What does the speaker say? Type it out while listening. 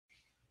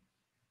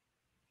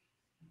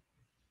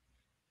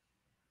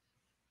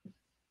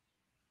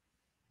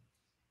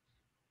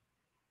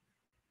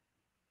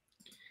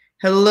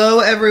Hello,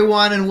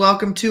 everyone, and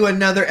welcome to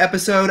another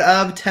episode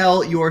of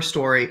Tell Your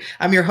Story.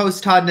 I'm your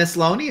host, Todd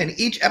Nesloni, and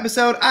each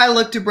episode I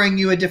look to bring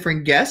you a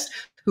different guest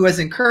who has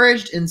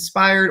encouraged,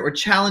 inspired, or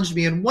challenged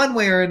me in one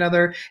way or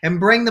another and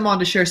bring them on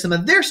to share some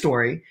of their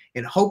story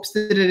in hopes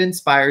that it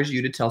inspires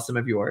you to tell some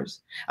of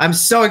yours. I'm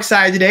so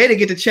excited today to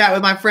get to chat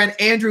with my friend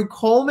Andrew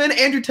Coleman.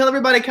 Andrew, tell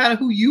everybody kind of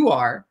who you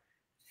are.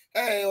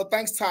 Hey, well,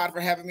 thanks, Todd,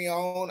 for having me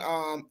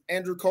on.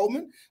 Andrew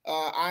Coleman.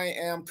 I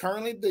am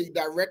currently the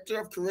Director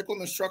of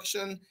Curriculum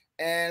Instruction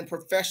and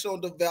Professional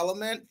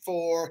Development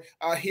for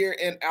here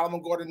in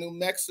Alamogordo, New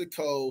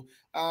Mexico.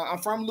 I'm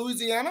from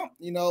Louisiana,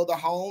 the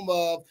home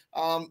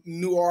of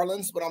New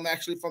Orleans, but I'm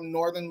actually from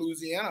northern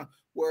Louisiana,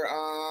 where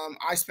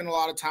I spend a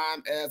lot of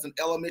time as an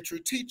elementary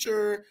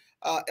teacher,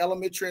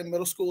 elementary and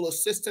middle school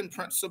assistant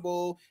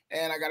principal,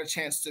 and I got a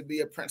chance to be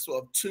a principal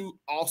of two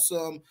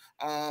awesome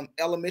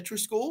elementary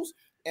schools.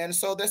 And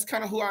so that's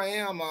kind of who I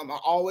am. I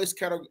always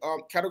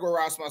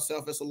categorize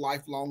myself as a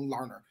lifelong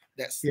learner.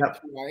 That's who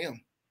I am.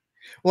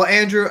 Well,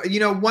 Andrew,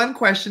 one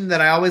question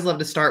that I always love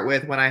to start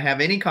with when I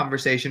have any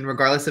conversation,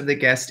 regardless of the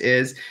guest,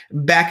 is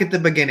back at the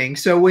beginning.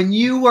 So when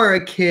you were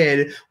a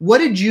kid, what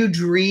did you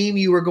dream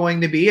you were going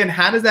to be, and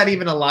how does that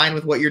even align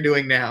with what you're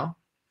doing now?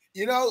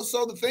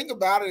 So the thing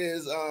about it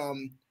is,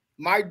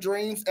 my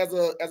dreams as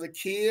a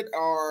kid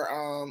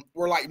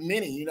were like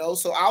many.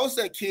 So I was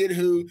that kid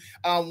who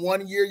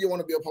one year you want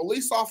to be a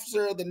police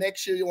officer, the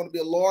next year you want to be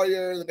a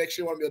lawyer, the next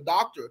year you want to be a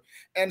doctor.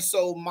 And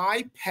so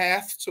my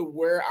path to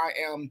where I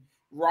am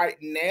right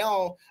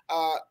now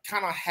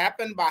kind of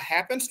happened by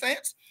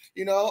happenstance.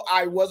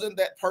 I wasn't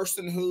that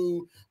person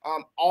who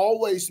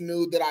always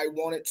knew that I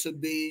wanted to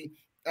be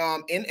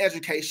in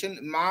education.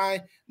 My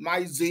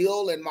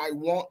zeal and my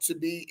want to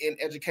be in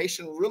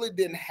education really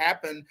didn't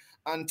happen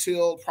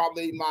until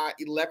probably my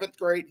 11th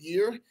grade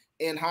year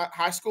in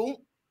high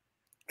school.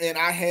 And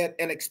I had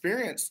an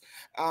experience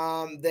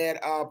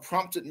that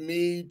prompted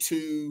me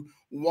to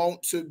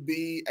want to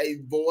be a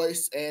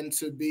voice and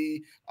to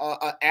be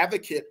an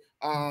advocate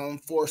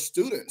for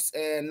students,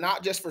 and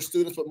not just for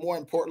students, but more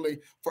importantly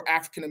for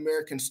African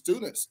American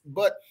students.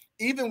 But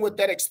even with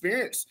that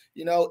experience,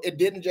 it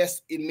didn't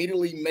just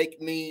immediately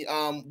make me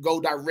go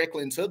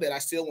directly into that. I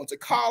still went to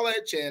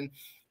college and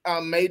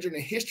majored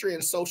in history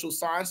and social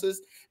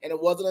sciences. And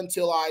it wasn't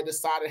until I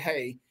decided,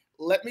 hey,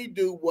 let me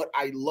do what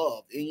I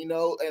love,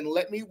 and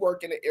let me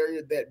work in an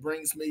area that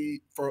brings me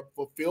for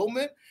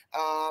fulfillment,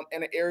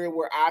 in an area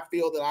where I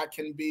feel that I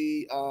can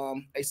be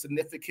a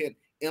significant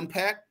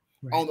impact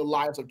on the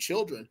lives of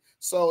children.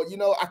 So,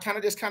 I kind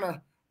of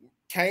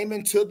came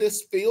into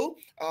this field.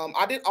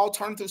 I did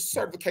alternative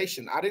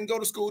certification. I didn't go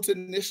to school to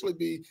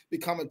initially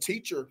become a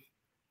teacher,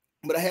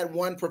 but I had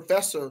one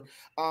professor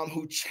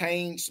who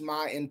changed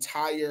my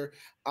entire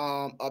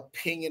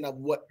opinion of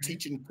what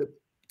teaching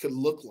could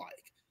look like.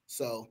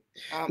 So,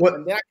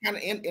 and then I kind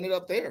of ended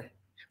up there.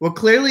 Well,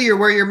 clearly you're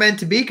where you're meant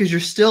to be because you're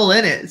still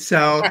in it.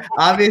 So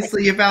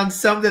obviously you found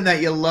something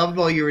that you loved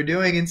while you were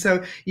doing. And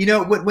so,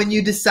 when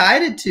you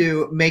decided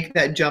to make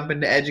that jump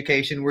into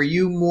education, were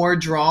you more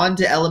drawn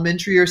to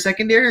elementary or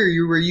secondary,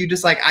 or were you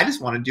just like, I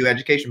just want to do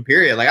education,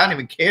 period? Like, I don't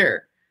even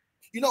care.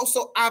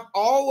 So I've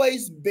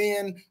always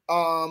been,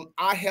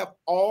 I have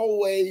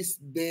always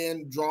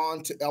been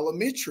drawn to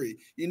elementary,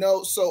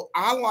 so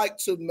I like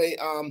to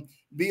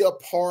be a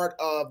part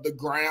of the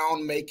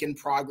ground making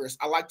progress.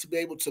 I like to be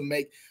able to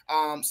make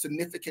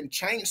significant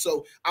change.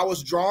 So I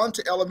was drawn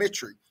to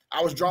elementary.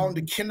 I was drawn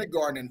to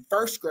kindergarten and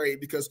first grade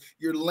because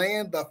you're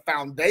laying the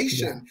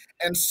foundation.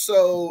 Yeah. And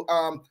so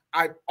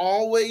I've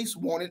always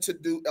wanted to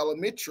do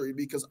elementary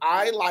because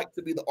I like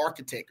to be the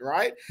architect,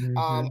 right?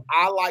 Mm-hmm.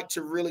 I like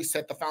to really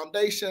set the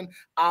foundation.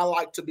 I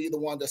like to be the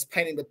one that's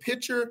painting the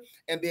picture,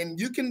 and then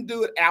you can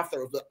do it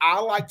after. But I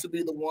like to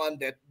be the one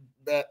that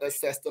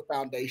sets the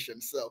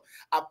foundation. So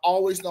I've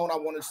always known I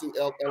wanted to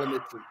do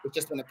elementary. It's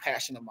just been a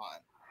passion of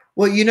mine.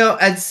 Well,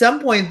 at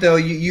some point, though,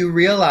 you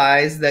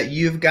realize that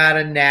you've got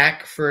a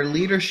knack for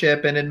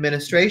leadership and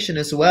administration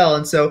as well.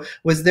 And so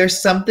was there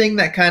something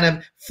that kind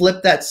of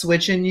flipped that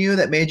switch in you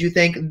that made you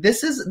think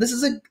this is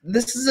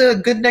a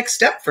good next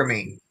step for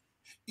me?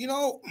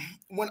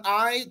 When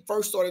I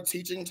first started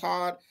teaching,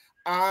 Todd,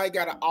 I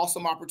got an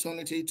awesome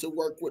opportunity to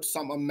work with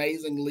some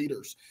amazing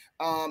leaders.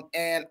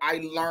 And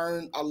I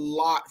learned a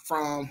lot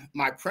from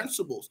my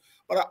principals,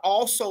 but I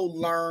also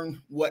learned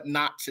what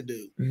not to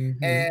do.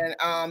 Mm-hmm.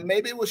 And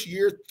maybe it was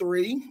year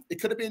 3,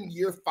 it could have been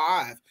year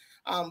 5.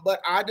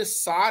 But I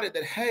decided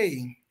that,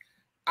 hey,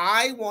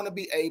 I want to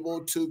be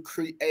able to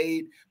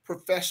create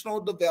professional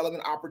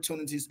development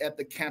opportunities at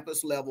the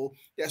campus level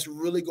that's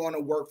really going to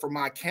work for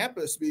my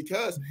campus,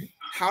 because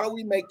how do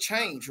we make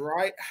change,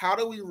 right? How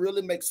do we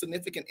really make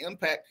significant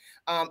impact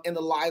in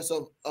the lives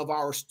of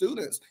our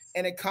students?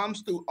 And it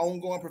comes through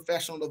ongoing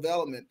professional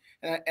development.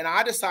 And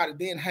I decided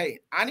then, hey,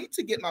 I need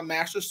to get my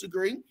master's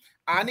degree.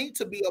 I need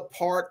to be a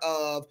part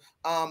of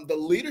the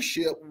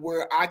leadership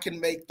where I can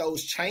make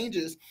those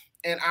changes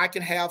and I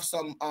can have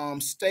some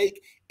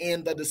stake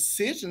in the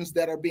decisions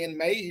that are being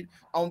made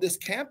on this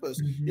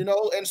campus,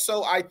 Mhm. and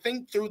so I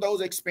think through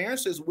those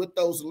experiences with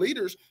those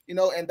leaders,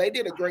 and they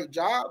did a great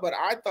job, but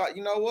I thought,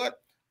 you know what,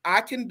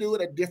 I can do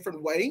it a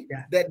different way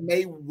Yeah. that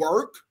may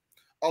work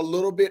a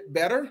little bit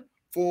better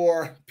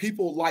for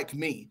people like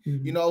me.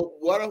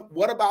 Mhm.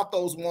 What about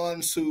those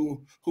ones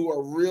who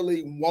are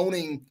really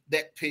wanting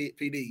that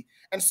PD?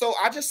 And so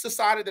I just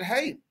decided that,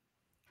 hey,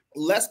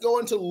 let's go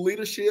into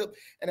leadership,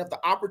 and if the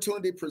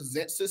opportunity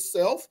presents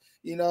itself,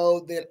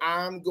 then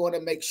I'm going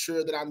to make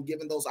sure that I'm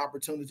giving those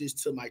opportunities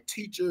to my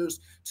teachers,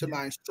 to Yeah.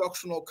 my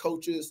instructional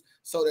coaches,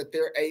 so that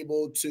they're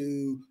able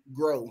to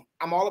grow.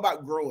 I'm all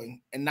about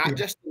growing, and not Yeah.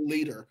 just the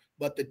leader,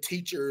 but the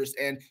teachers.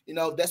 And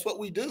that's what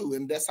we do,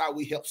 and that's how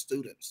we help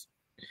students.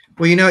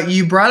 Well,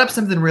 you brought up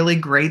something really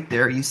great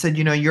there. You said,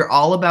 you're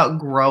all about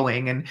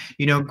growing, and,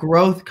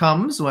 growth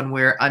comes when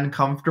we're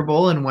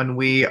uncomfortable and when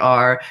we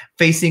are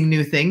facing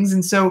new things.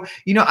 And so,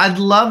 I'd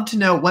love to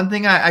know one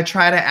thing I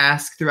try to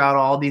ask throughout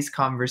all these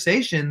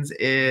conversations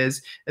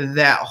is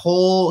that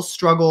whole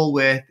struggle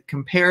with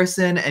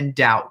comparison and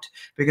doubt,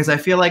 because I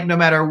feel like no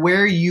matter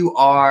where you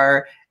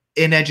are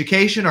in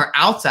education or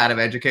outside of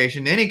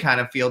education, any kind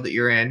of field that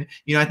you're in,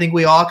 I think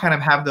we all kind of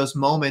have those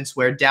moments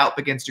where doubt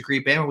begins to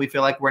creep in, where we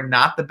feel like we're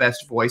not the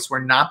best voice,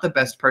 we're not the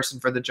best person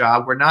for the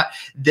job, we're not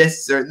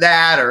this or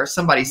that, or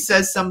somebody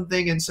says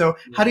something. And so,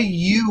 how do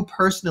you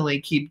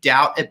personally keep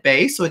doubt at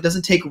bay so it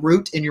doesn't take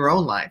root in your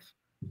own life?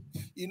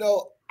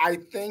 I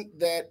think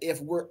that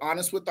if we're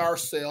honest with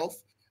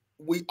ourselves,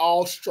 we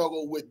all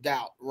struggle with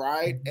doubt,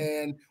 right?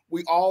 Mhm. And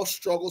we all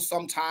struggle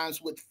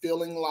sometimes with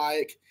feeling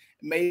like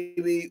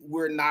maybe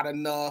we're not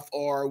enough,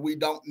 or we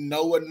don't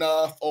know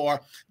enough,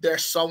 or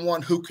there's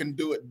someone who can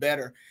do it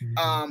better.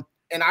 Mhm.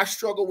 And I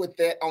struggle with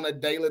that on a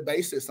daily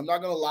basis. I'm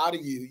not going to lie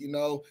to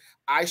you.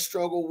 I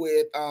struggle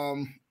with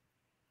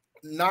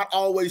not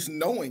always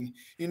knowing,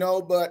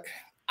 but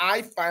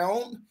I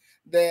found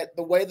that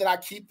the way that I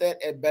keep that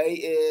at bay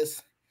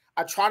is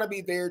I try to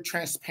be very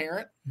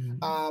transparent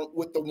Mhm.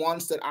 with the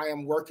ones that I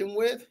am working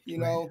with.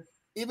 Right.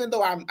 Even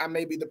though I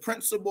may be the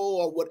principal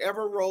or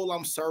whatever role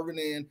I'm serving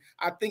in,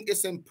 I think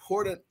it's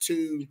important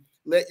to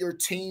let your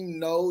team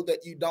know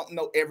that you don't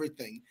know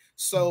everything.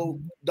 So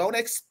Mhm. don't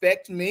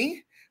expect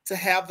me to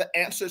have the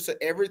answers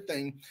to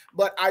everything.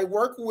 But I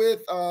work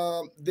with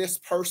this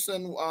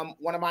person,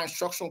 one of my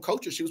instructional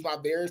coaches. She was my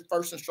very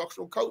first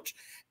instructional coach,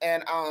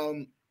 and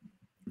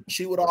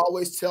she would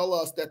always tell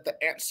us that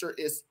the answer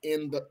is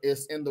in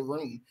the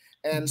room.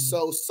 And Mhm.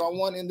 so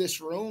someone in this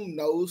room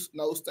knows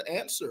the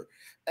answer.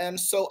 And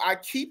so I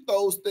keep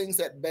those things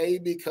at bay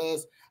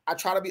because I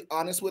try to be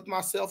honest with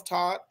myself,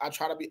 Todd. I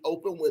try to be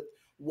open with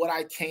what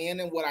I can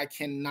and what I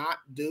cannot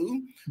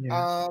do.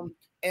 Yeah. Um,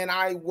 and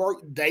I work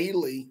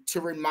daily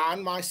to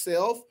remind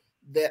myself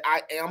that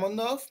I am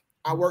enough.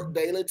 I work Mhm.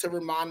 daily to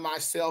remind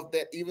myself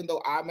that even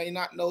though I may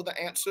not know the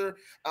answer,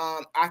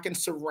 I can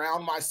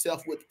surround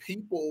myself with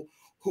people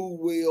who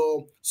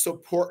will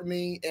support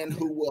me and Yeah.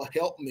 who will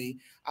help me.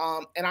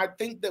 And I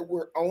think that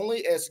we're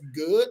only as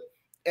good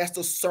as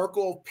the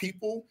circle of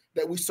people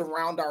that we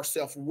surround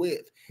ourselves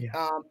with.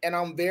 Yeah. And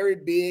I'm very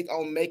big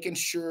on making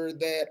sure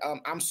that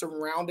I'm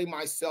surrounding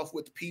myself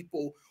with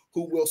people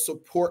who will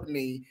support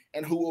me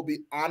and who will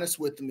be honest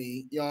with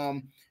me.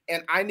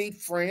 And I need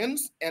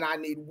friends, and I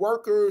need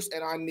workers,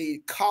 and I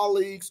need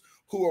colleagues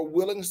who are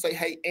willing to say,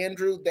 "Hey,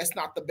 Andrew, that's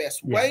not the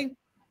best Yeah. way,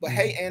 but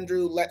hey, Mhm.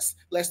 Andrew, let's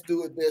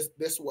do it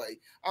this way."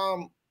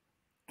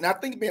 And I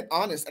think being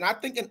honest, and I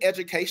think in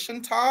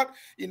education, Todd,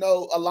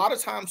 a lot of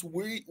times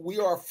we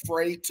are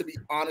afraid to be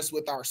honest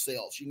with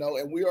ourselves,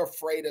 and we are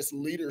afraid as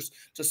leaders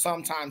to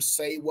sometimes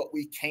say what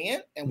we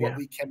can and what Yeah.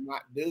 we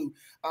cannot do.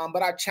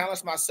 But I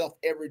challenge myself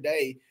every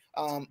day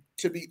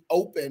to be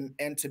open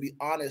and to be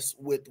honest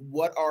with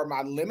what are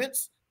my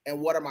limits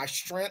and what are my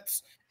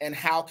strengths, and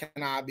how can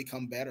I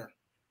become better.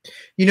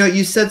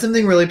 You said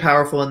something really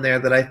powerful in there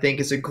that I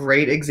think is a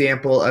great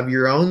example of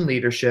your own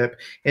leadership,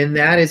 and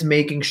that is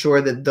making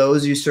sure that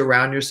those you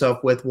surround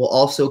yourself with will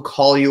also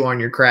call you on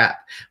your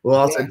crap. Will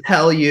also Yeah,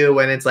 tell you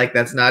when it's like,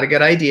 that's not a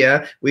good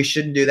idea. We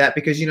shouldn't do that.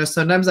 Because,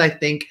 sometimes I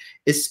think,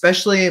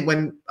 especially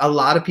when a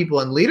lot of people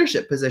in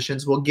leadership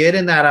positions will get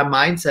in that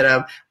mindset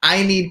of,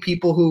 I need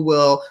people who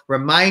will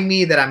remind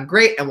me that I'm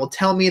great and will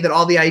tell me that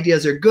all the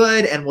ideas are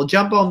good and will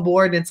jump on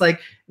board. And it's like,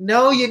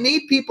 no, you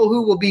need people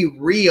who will be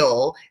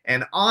real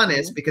and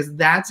honest, mhm, because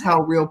that's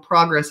how real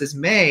progress is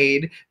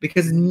made,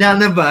 because mhm,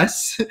 none of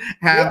us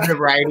have yeah, the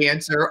right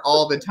answer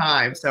all the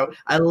time. So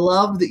I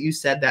love that you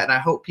said that, and I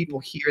hope people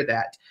hear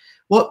that.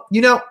 Well,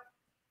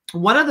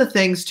 one of the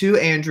things too,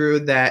 Andrew,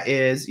 that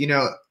is,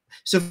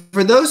 so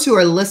for those who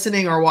are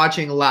listening or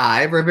watching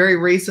live or very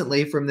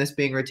recently from this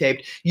being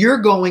retaped, you're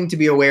going to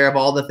be aware of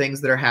all the things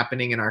that are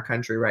happening in our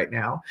country right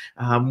now,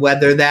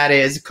 whether that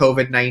is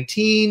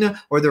COVID-19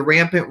 or the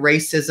rampant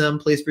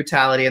racism, police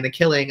brutality, and the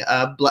killing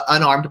of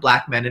unarmed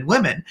Black men and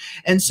women.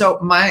 And so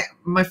my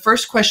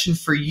first question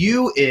for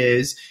you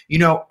is,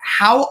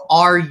 how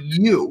are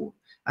you?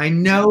 I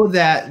know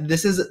that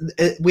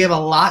we have a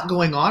lot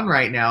going on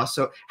right now.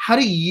 So how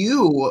do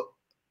you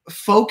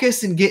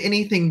focus and get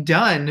anything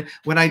done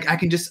when I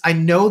can just, I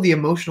know the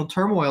emotional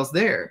turmoil's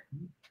there.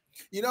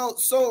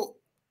 So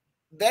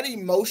that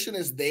emotion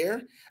is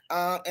there,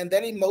 and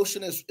that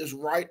emotion is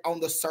right on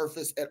the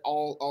surface at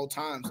all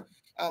times.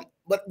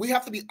 But we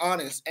have to be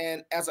honest.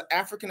 And as an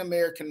African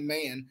American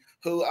man,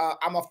 who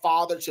I'm a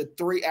father to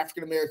 3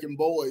 African American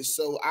boys,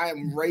 so I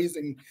am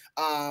raising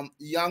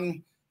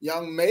young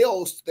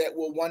males that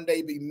will one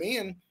day be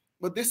men.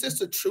 But this is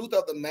the truth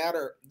of the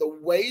matter. The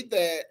way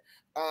that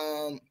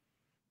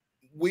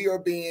we are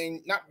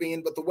being not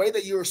being, but the way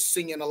that you're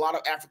seeing a lot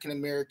of African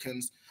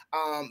Americans,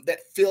 that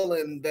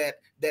feeling, that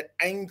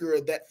anger,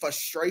 that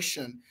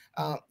frustration.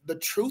 The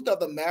truth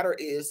of the matter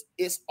is,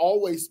 it's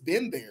always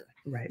been there.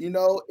 Right.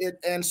 It,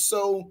 and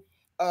so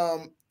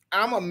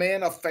I'm a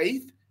man of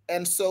faith,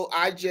 and so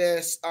I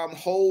just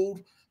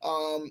hold.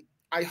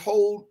 I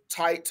hold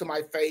tight to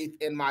my faith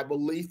and my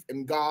belief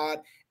in God,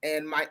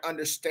 and my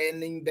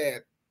understanding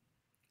that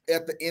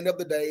at the end of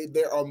the day,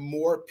 there are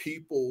more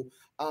people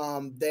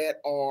that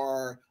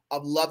are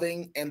of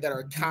loving and that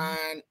are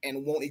kind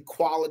and want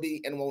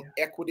equality and want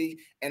equity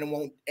and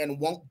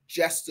want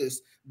justice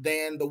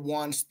than the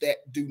ones that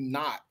do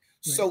not.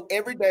 Right. So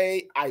every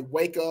day I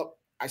wake up,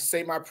 I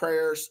say my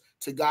prayers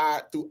to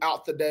God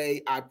throughout the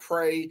day. I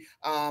pray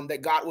that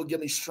God will give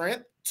me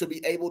strength to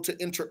be able to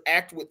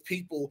interact with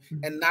people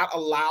and not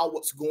allow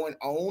what's going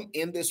on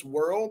in this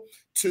world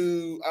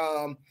to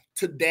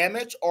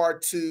damage or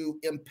to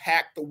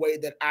impact the way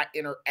that I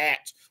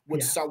interact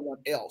with someone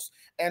else.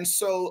 And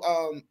so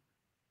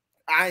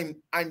I'm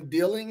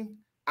dealing,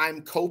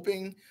 I'm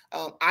coping.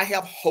 I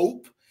have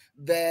hope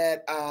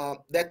that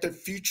that the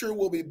future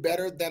will be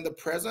better than the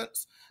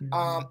present,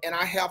 and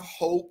I have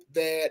hope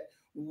that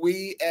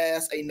we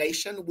as a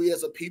nation, we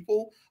as a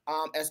people,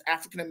 as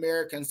African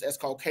Americans, as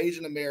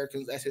Caucasian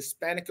Americans, as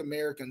Hispanic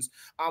Americans,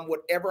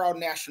 whatever our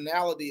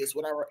nationality is,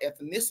 whatever our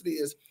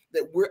ethnicity is,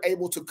 that we're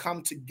able to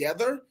come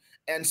together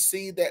and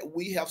see that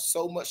we have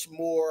so much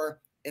more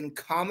in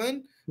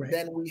common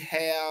than we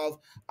have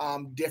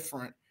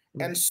different.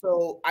 Right. And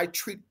so I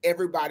treat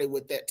everybody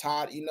with that,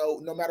 Todd.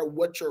 No matter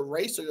what your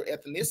race or your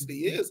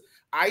ethnicity is,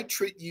 I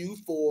treat you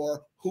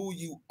for who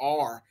you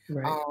are.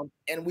 Right.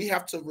 And we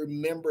have to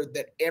remember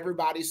that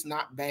everybody's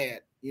not bad,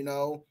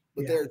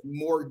 but there's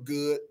more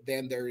good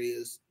than there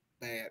is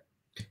bad.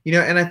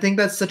 And I think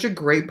that's such a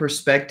great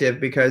perspective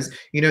because,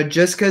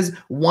 just because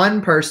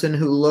one person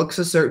who looks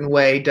a certain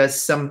way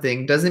does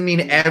something doesn't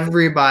mean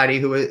everybody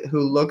who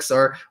looks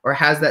or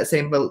has that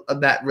same,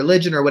 that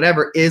religion or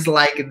whatever is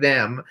like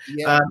them.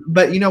 Yeah.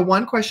 But,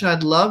 one question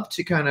I'd love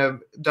to kind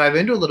of dive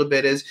into a little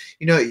bit is,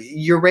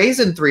 you're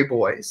raising 3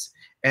 boys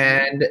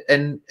and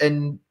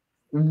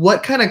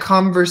what kind of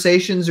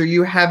conversations are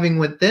you having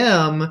with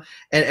them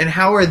and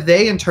how are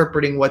they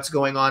interpreting what's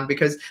going on?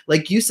 Because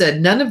like you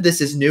said, none of this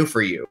is new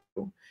for you.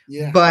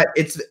 Yeah. But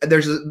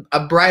there's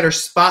a brighter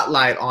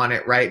spotlight on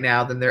it right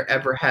now than there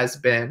ever has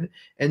been.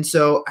 And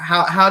so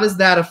how does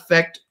that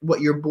affect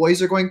what your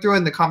boys are going through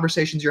and the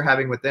conversations you're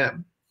having with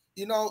them?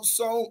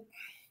 So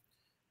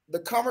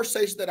the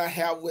conversation that I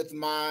have with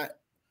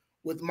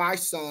my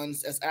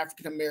sons as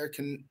African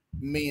American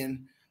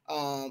men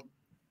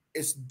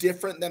is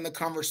different than the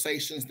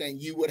conversations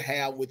that you would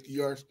have with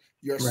your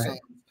sons.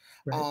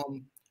 Right.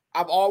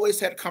 I've always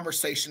had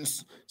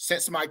conversations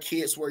since my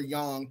kids were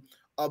young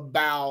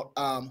about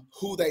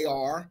who they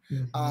are,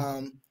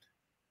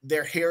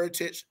 their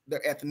heritage,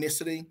 their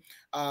ethnicity,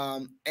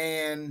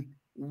 and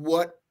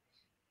what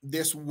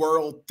this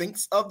world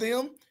thinks of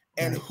them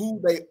and who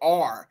they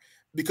are,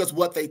 because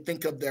what they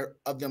think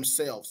of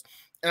themselves.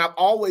 And I've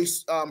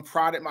always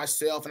prided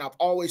myself, and I've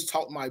always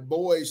taught my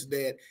boys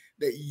that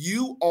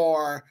you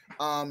are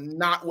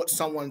not what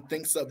someone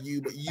thinks of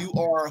you, but you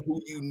are who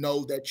you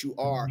know that you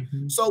are.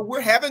 So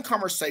we're having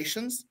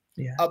conversations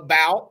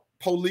about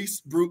police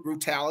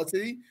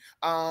brutality.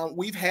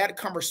 We've had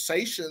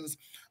conversations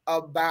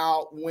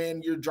about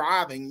when you're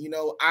driving.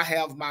 I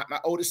have my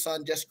oldest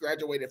son just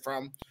graduated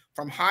from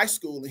high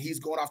school, and he's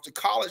going off to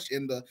college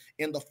in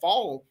the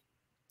fall.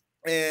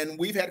 And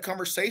we've had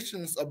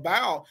conversations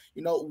about,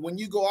 when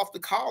you go off to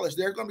college,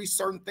 there are going to be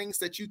certain things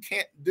that you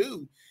can't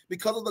do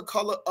because of the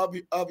color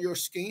of your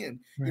skin,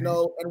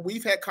 and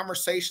we've had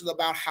conversations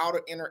about how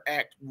to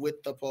interact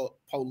with the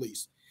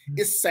police.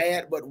 It's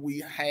sad, but we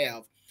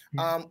have.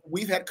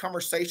 We've had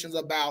conversations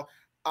about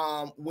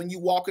when you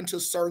walk into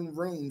certain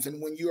rooms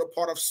and when you're a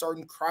part of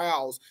certain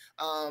crowds,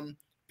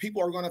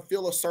 people are going to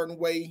feel a certain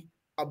way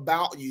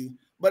about you.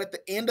 But at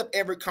the end of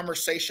every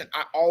conversation,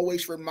 I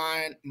always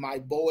remind my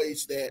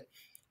boys that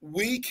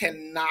we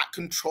cannot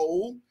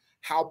control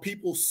how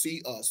people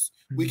see us.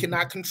 We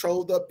cannot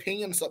control the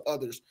opinions of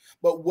others.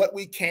 But what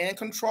we can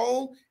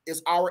control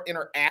is our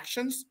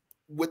interactions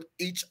with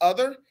each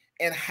other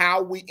and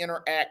how we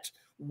interact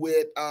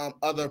with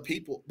other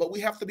people. But we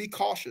have to be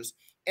cautious.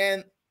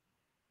 And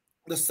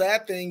the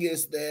sad thing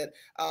is that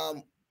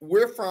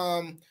we're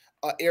from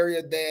an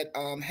area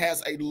that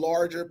has a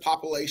larger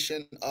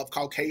population of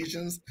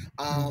Caucasians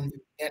and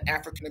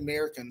African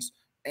Americans.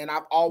 and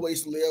I've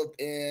always lived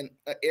in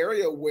an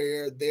area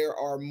where there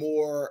are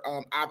more.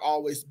 I've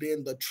always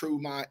been the true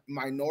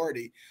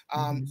minority.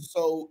 Mhm.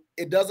 So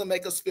it doesn't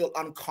make us feel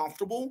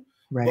uncomfortable,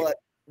 Right. but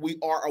we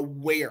are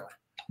aware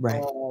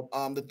Right.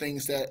 of the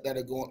things that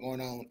are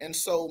going on. And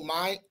so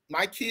my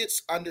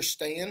kids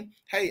understand,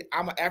 hey,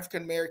 I'm an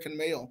African American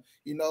male.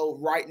 You know,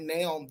 right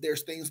now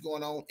there's things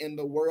going on in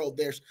the world.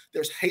 There's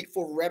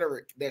hateful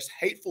rhetoric, there's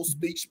hateful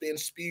speech being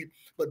spewed,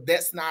 but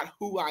that's not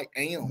who I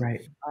am.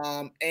 Right.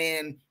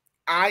 And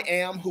I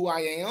am who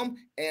I am,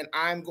 and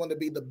I'm going to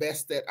be the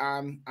best that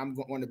I'm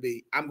going to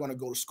be. I'm going to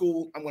go to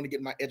school. I'm going to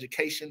get my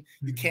education.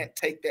 You Mhm. can't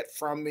take that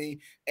from me.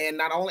 And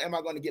not only am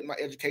I going to get my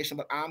education,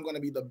 but I'm going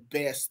to be the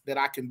best that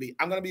I can be.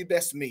 I'm going to be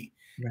best me.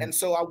 Right. And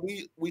so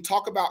we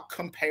talk about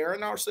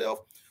comparing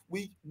ourselves.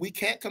 We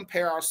can't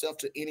compare ourselves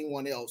to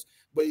anyone else,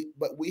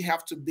 but we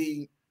have to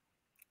be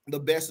the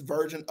best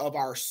version of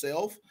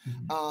ourselves,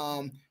 Mhm.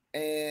 um,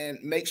 and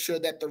make sure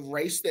that the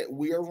race that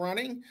we're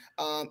running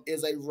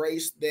is a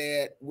race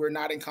that we're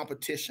not in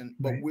competition,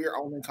 but Right. we're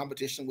only in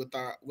competition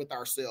with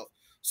ourselves.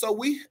 So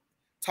we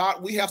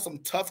have some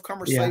tough Yeah.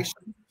 conversations.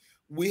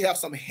 We have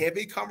some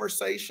heavy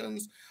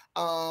conversations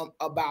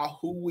about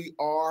who we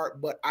are,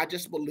 but I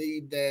just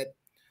believe that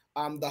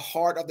the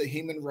heart of the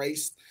human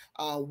race,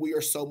 we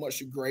are so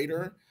much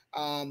greater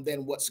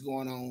than what's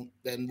going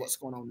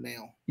on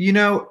now. You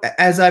know,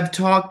 as I've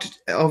talked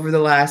over the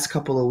last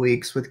couple of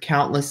weeks with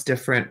countless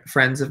different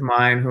friends of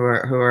mine who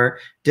are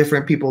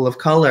different people of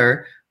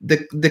color,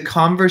 the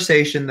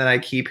conversation that I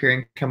keep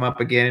hearing come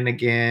up again and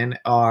again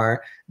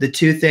are the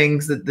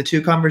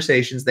two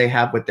conversations they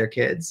have with their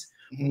kids.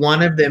 Mhm.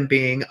 One of them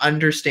being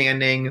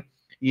understanding,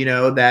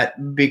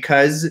 that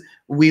because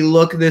we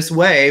look this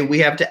way, we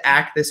have to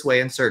act this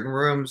way in certain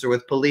rooms or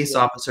with police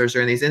Yeah. officers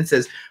or in these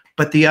instances.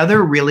 But the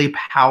other really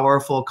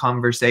powerful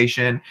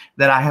conversation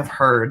that I have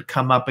heard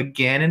come up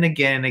again and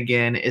again and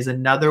again is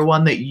another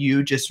one that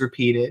you just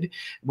repeated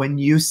when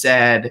you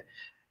said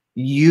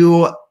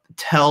you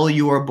tell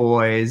your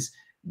boys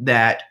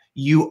that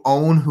you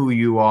own who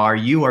you are.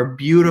 You are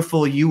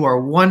beautiful. You are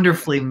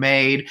wonderfully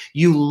made.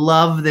 You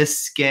love this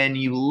skin.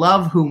 You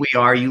love who we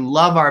are. You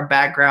love our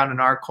background and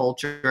our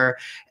culture.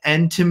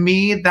 And to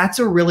me, that's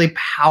a really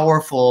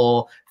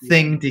powerful Yeah.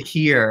 thing to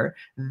hear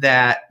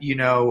that,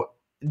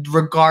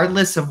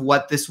 regardless of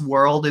what this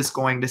world is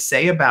going to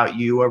say about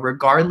you, or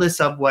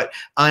regardless of what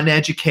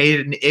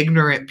uneducated and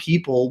ignorant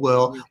people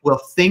will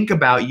think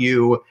about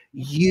you,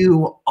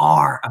 you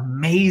are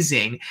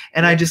amazing.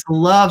 And I Yeah. just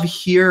love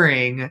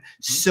hearing Mhm.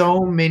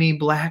 so many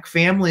Black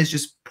families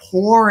just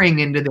pouring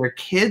into their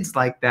kids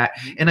like that.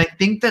 Mhm. And I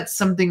think that's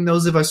something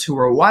those of us who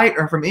are white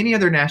or from any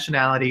other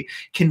nationality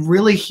can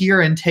really hear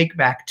and take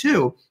back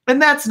too.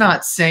 And that's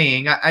not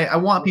saying, I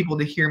want people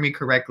to hear me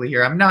correctly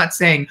here. I'm not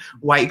saying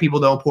white people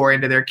don't pour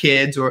into their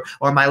kids, or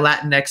my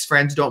Latinx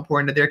friends don't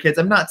pour into their kids.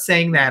 I'm not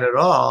saying that at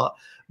all.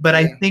 But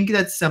I Yeah. think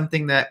that's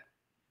something that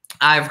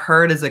I've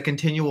heard as a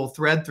continual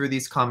thread through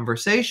these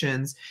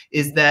conversations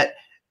is Mhm. that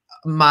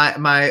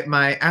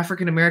my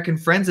African American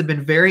friends have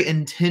been very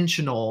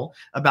intentional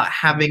about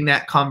having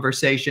that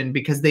conversation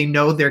because they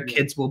know their Yeah.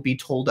 kids will be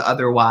told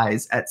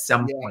otherwise at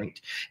some Yeah.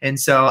 point. And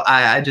so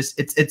I just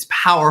it's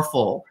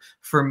powerful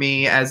for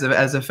me as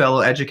a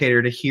fellow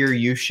educator to hear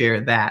you share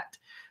that.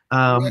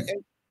 Yeah, Um,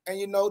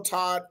 and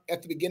Todd,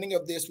 at the beginning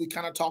of this, we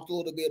kind of talked a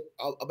little bit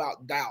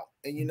about doubt,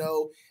 and you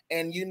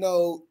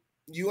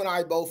and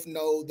I both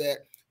know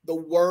that the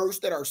words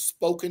that are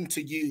spoken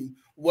to you,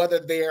 whether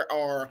they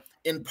are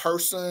in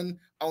person,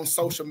 on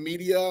social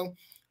media,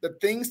 the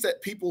things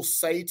that people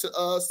say to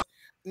us,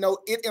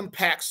 it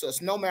impacts us.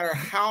 No matter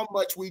how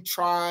much we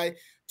try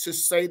to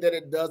say that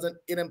it doesn't,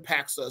 it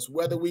impacts us.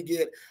 Whether we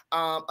get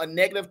a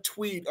negative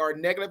tweet or a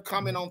negative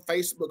comment on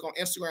Facebook, on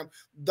Instagram,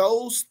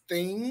 those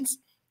things,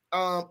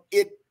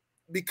 it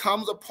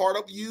becomes a part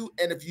of you.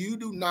 And if you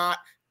do not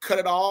cut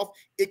it off,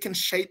 it can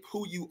shape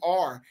who you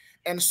are.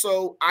 And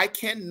so I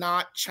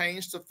cannot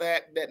change the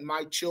fact that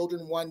my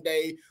children one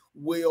day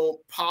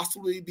will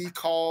possibly be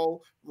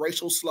called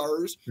racial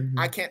slurs.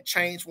 I mhm, can't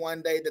change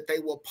one day that they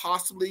will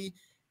possibly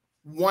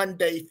one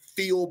day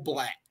feel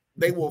Black.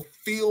 They mhm, will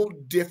feel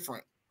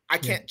different. I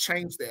yeah, can't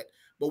change that.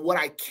 But what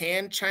I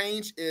can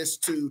change is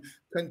to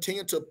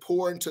continue to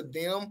pour into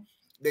them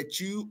that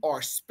you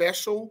are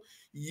special,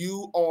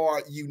 you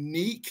are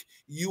unique,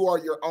 you are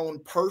your own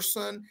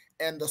person,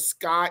 and the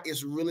sky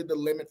is really the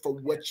limit for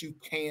what you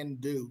can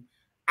do.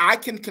 I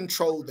can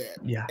control that.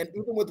 yeah, And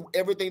even with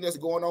everything that's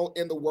going on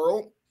in the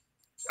world,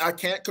 I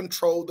can't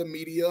control the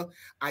media.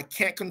 I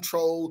can't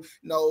control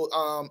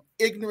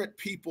ignorant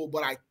people,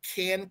 but I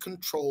can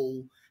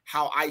control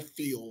how I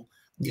feel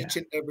yeah, each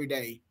and every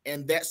day.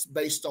 And that's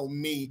based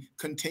on me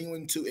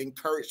continuing to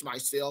encourage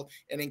myself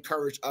and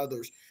encourage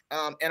others.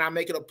 And I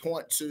make it a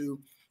point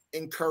to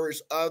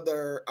encourage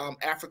other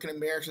African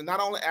Americans, not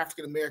only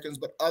African Americans,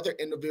 but other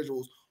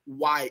individuals,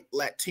 white,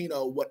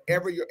 Latino,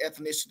 whatever your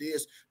ethnicity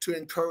is, to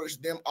encourage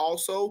them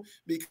also,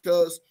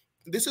 because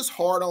this is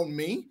hard on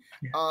me,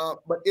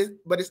 but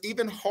it's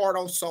even hard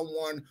on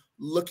someone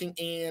looking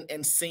in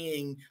and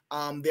seeing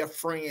their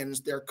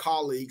friends, their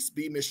colleagues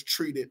be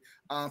mistreated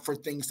for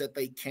things that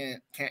they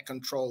can't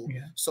control.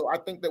 Yeah. So I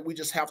think that we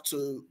just have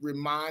to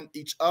remind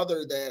each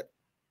other that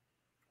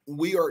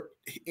we are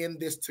in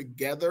this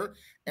together,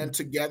 and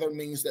together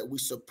means that we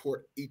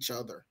support each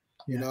other.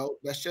 Yeah. You know,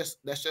 that's just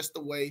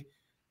the way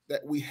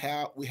that we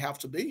have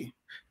to be.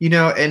 You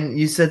know, and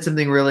you said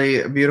something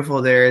really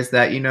beautiful there, is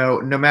that, you know,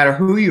 no matter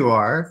who you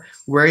are,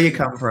 where you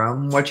come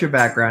from, what your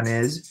background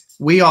is,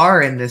 we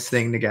are in this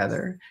thing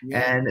together. Yeah.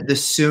 And the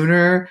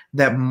sooner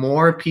that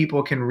more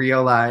people can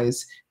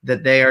realize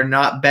that they are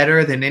not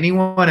better than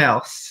anyone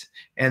else,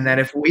 and that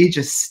if we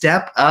just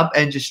step up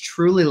and just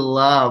truly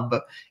love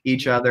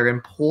each other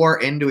and pour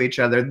into each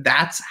other,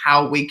 that's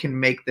how we can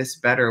make this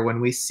better,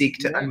 when we seek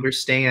to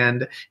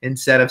understand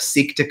instead of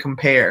seek to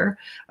compare.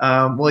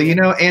 Well, you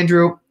know,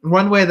 Andrew,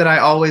 one way that I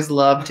always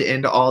love to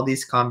end all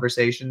these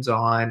conversations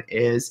on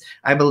is,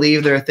 I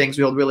believe there are things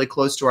we hold really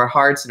close to our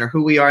hearts and are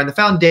who we are and the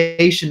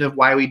foundation of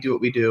why we do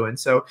what we do. And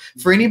so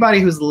for anybody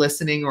who's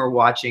listening or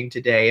watching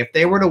today, if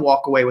they were to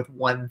walk away with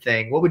one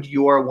thing, what would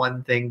your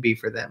one thing be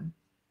for them?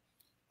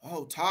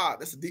 Oh, Todd,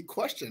 that's a deep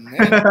question,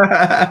 man.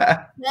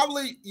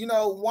 Probably, you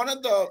know, one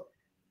of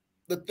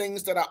the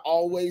things that I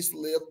always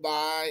live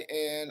by,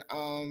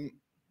 and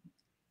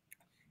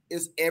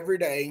is every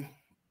day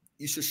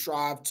you should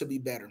strive to be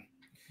better.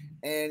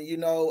 And you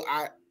know,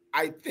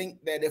 I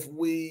think that if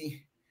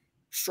we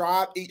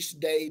strive each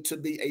day to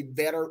be a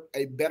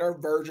better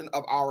version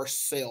of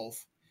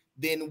ourselves,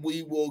 then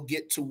we will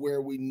get to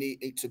where we need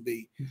it to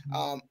be.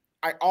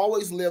 I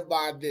always live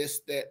by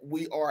this, that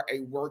we are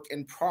a work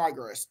in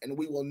progress and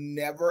we will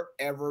never,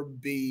 ever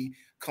be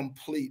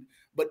complete.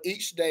 But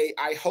each day,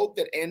 I hope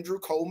that Andrew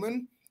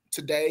Coleman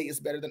today is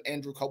better than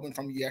Andrew Coleman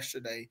from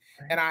yesterday.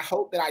 And I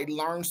hope that I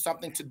learned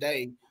something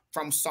today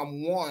from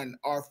someone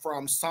or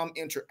from some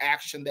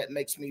interaction that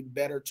makes me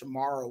better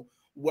tomorrow,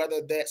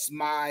 whether that's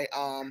my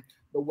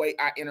the way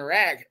I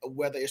interact,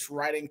 whether it's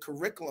writing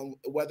curriculum,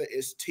 whether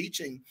it's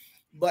teaching.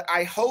 But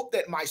I hope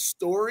that my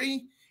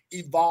story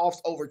evolves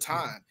over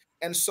time.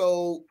 And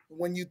so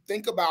when you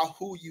think about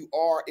who you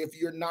are, if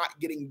you're not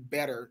getting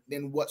better,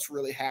 then what's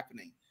really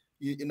happening?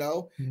 You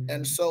know?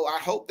 And so I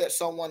hope that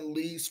someone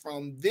leaves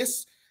from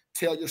this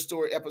Tell Your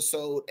Story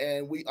episode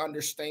and we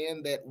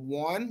understand that,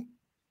 one,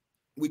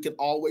 we can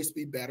always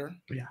be better.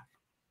 Yeah.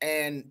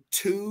 And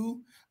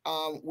two,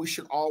 we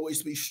should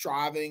always be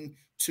striving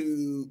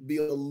to be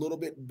a little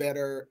bit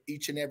better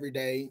each and every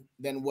day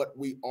than what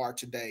we are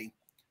today.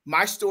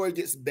 My story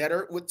gets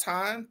better with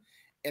time,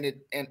 and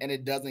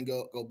it doesn't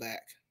go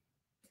back.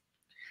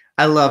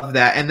 I love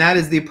that. And that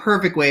is the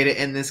perfect way to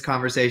end this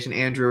conversation,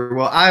 Andrew.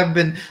 Well, I've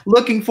been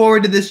looking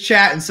forward to this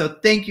chat. And so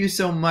thank you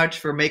so much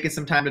for making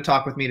some time to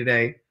talk with me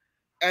today.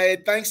 Hey,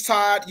 thanks,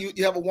 Todd. You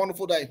have a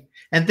wonderful day.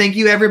 And thank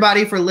you,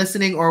 everybody, for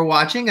listening or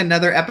watching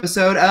another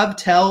episode of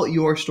Tell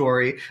Your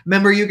Story.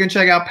 Remember, you can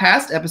check out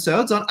past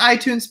episodes on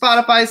iTunes,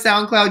 Spotify,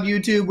 SoundCloud,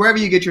 YouTube, wherever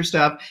you get your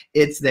stuff,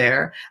 it's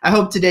there. I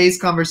hope today's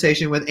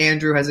conversation with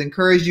Andrew has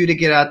encouraged you to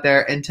get out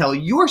there and tell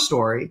your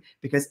story,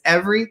 because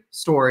every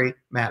story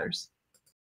matters.